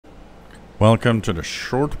Welcome to the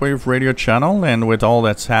shortwave radio channel, and with all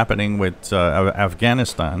that's happening with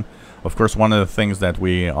Afghanistan, of course, one of the things that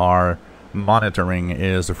we are monitoring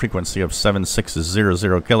is the frequency of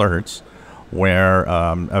 7600 kilohertz, where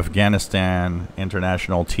Afghanistan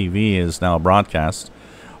International TV is now broadcast.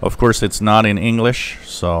 Of course, it's not in English,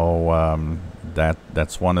 so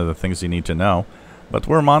that's one of the things you need to know. But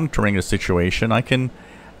we're monitoring the situation. I can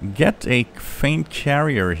get a faint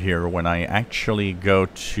carrier here when I actually go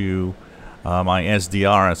to my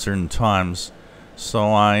SDR at certain times,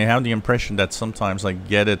 so I have the impression that sometimes I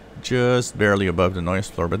get it just barely above the noise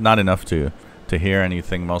floor, but not enough to hear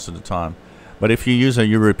anything most of the time. But if you use a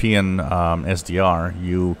European SDR,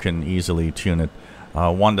 you can easily tune it.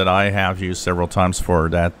 One that I have used several times for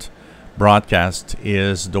that broadcast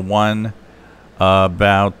is the one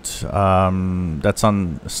about that's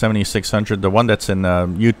on 7600, the one that's in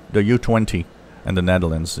the U20 in the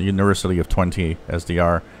Netherlands, the University of 20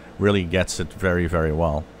 SDR. Really gets it very, very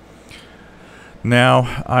well.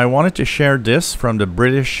 Now, I wanted to share this from the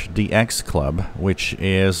British DX Club, which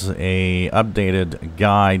is a updated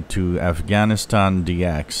guide to Afghanistan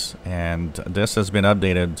DX, and this has been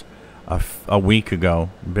updated a week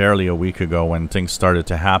ago, barely a week ago, when things started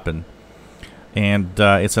to happen. And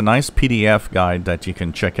it's a nice PDF guide that you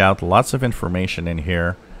can check out. Lots of information in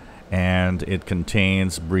here, and it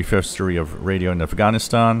contains brief history of radio in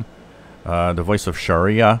Afghanistan, the voice of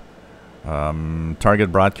Sharia,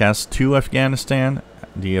 target broadcast to Afghanistan,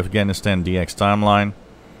 the Afghanistan DX timeline,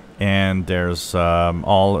 and there's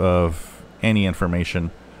all of any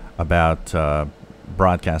information about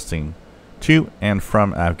broadcasting to and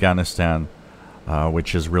from Afghanistan,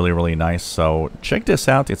 which is really, really nice. So check this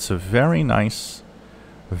out. It's a very nice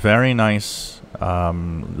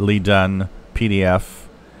lead done PDF,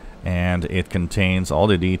 and it contains all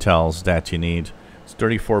the details that you need. It's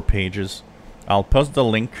 34 pages. I'll post the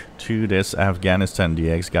link to this Afghanistan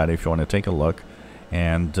DX guide if you want to take a look,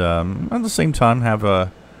 and at the same time have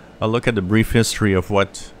a look at the brief history of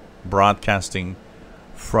what broadcasting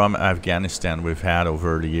from Afghanistan we've had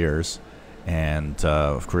over the years, and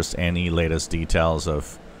of course any latest details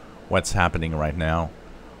of what's happening right now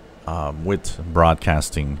with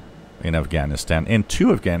broadcasting in Afghanistan and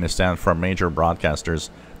to Afghanistan from major broadcasters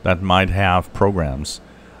that might have programs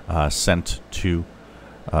sent to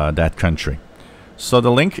that country. So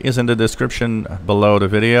the link is in the description below the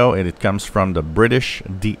video, and it comes from the British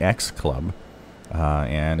DX Club.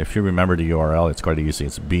 And if you remember the URL, it's quite easy.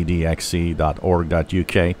 It's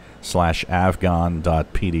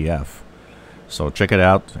bdxe.org.uk/afghan.pdf. So check it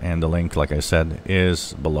out, and the link, like I said,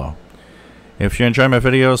 is below. If you enjoy my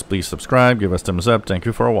videos, please subscribe, give us thumbs up. Thank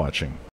you for watching.